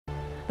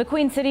The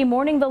Queen City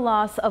mourning the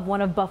loss of one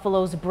of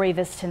Buffalo's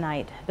bravest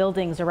tonight.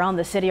 Buildings around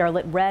the city are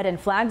lit red and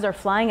flags are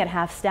flying at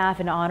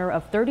half-staff in honor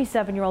of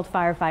 37-year-old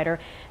firefighter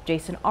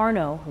Jason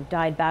Arno, who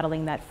died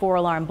battling that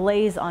four-alarm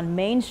blaze on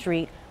Main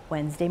Street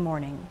Wednesday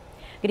morning.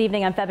 Good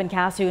evening, I'm Febin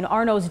Cassoon.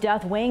 Arno's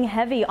death weighing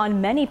heavy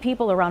on many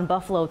people around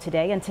Buffalo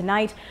today, and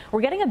tonight we're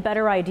getting a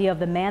better idea of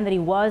the man that he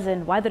was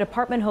and why the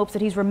department hopes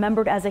that he's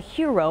remembered as a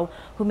hero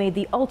who made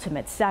the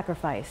ultimate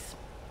sacrifice.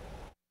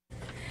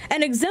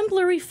 An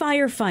exemplary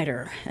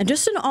firefighter and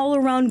just an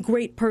all-around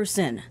great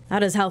person.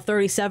 That is how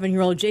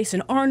 37-year-old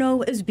Jason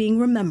Arno is being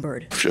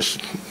remembered.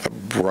 Just a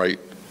bright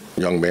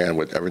young man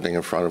with everything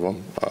in front of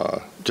him.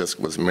 Just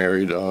was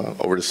married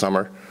over the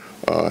summer,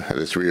 had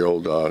a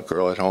 3-year-old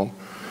girl at home.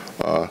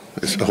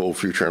 It's the whole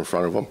future in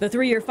front of him. The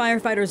 3-year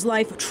firefighter's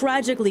life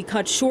tragically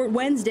cut short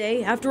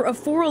Wednesday after a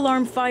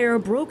 4-alarm fire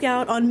broke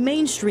out on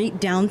Main Street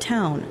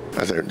downtown.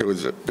 There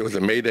was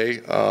a mayday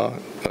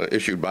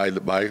issued by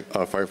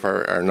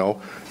firefighter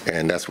Arno,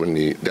 and that's when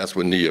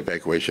the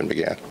evacuation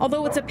began.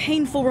 Although it's a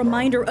painful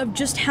reminder of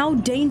just how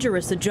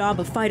dangerous the job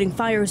of fighting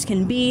fires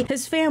can be,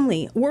 his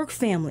family, work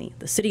family,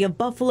 the city of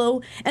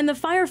Buffalo, and the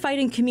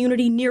firefighting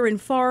community near and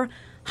far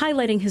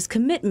highlighting his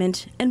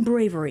commitment and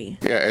bravery.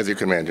 Yeah, as you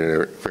can imagine,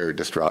 they're very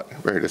distraught.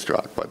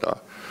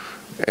 But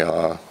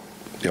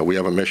we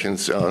have a mission.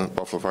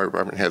 Buffalo Fire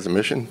Department has a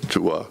mission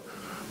to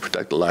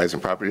protect the lives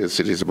and property of the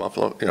cities of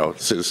Buffalo.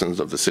 Citizens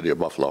of the city of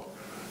Buffalo.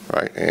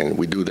 Right, and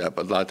we do that,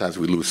 but a lot of times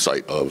we lose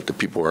sight of the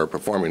people who are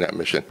performing that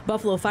mission.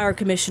 Buffalo Fire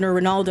Commissioner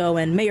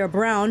Ronaldo and Mayor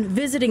Brown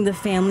visiting the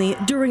family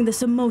during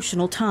this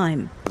emotional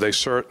time. They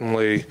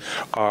certainly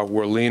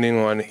were leaning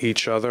on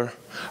each other.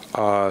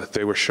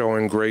 They were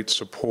showing great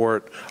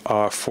support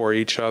for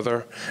each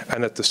other,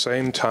 and at the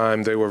same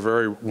time they were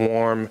very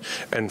warm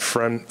and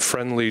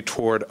friendly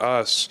toward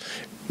us,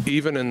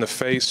 even in the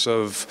face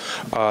of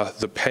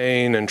the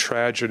pain and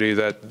tragedy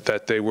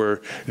that they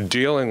were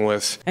dealing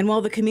with. And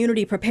while the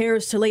community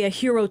prepares to lay a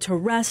hero to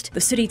rest,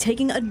 the city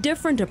taking a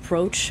different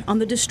approach on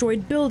the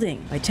destroyed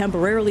building by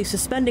temporarily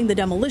suspending the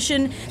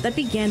demolition that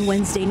began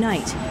Wednesday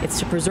night. It's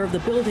to preserve the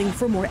building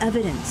for more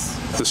evidence.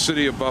 The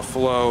city of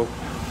Buffalo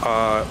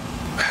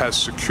has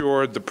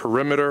secured the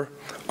perimeter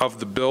of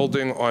the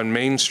building on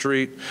Main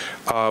Street.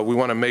 We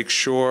want to make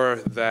sure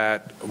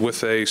that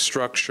with a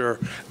structure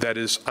that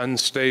is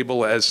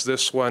unstable as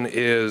this one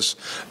is,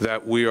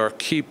 that we are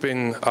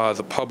keeping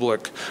the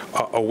public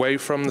away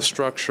from the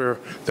structure,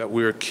 that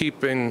we are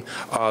keeping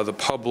the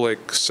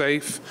public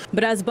safe.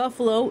 But as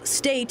Buffalo,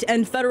 state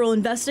and federal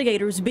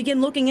investigators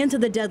begin looking into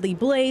the deadly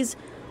blaze,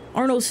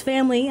 Arno's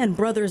family and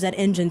brothers at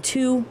Engine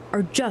 2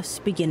 are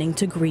just beginning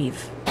to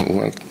grieve. We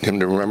want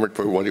him to remember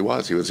for what he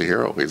was. He was a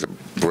hero. He's a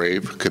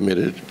brave,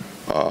 committed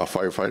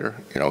firefighter.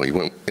 He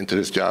went into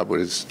this job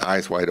with his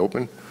eyes wide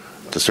open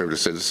to serve the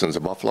citizens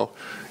of Buffalo,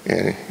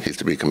 and he's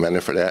to be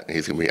commended for that, and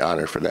he's going to be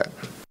honored for that.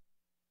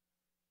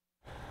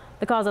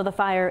 The cause of the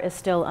fire is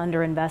still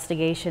under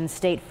investigation.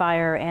 State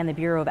Fire and the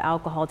Bureau of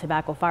Alcohol,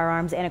 Tobacco,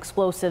 Firearms, and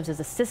Explosives is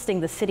assisting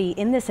the city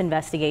in this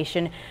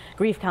investigation.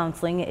 Grief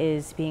counseling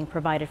is being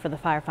provided for the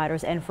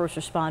firefighters and first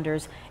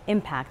responders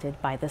impacted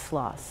by this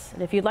loss.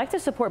 And if you'd like to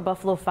support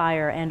Buffalo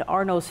Fire and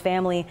Arno's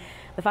family,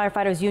 the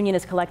Firefighters Union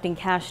is collecting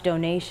cash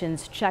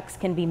donations. Checks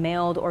can be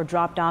mailed or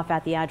dropped off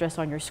at the address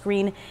on your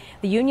screen.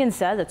 The union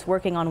says it's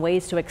working on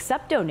ways to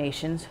accept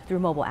donations through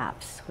mobile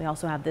apps. We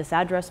also have this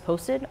address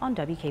posted on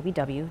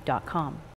WKBW.com.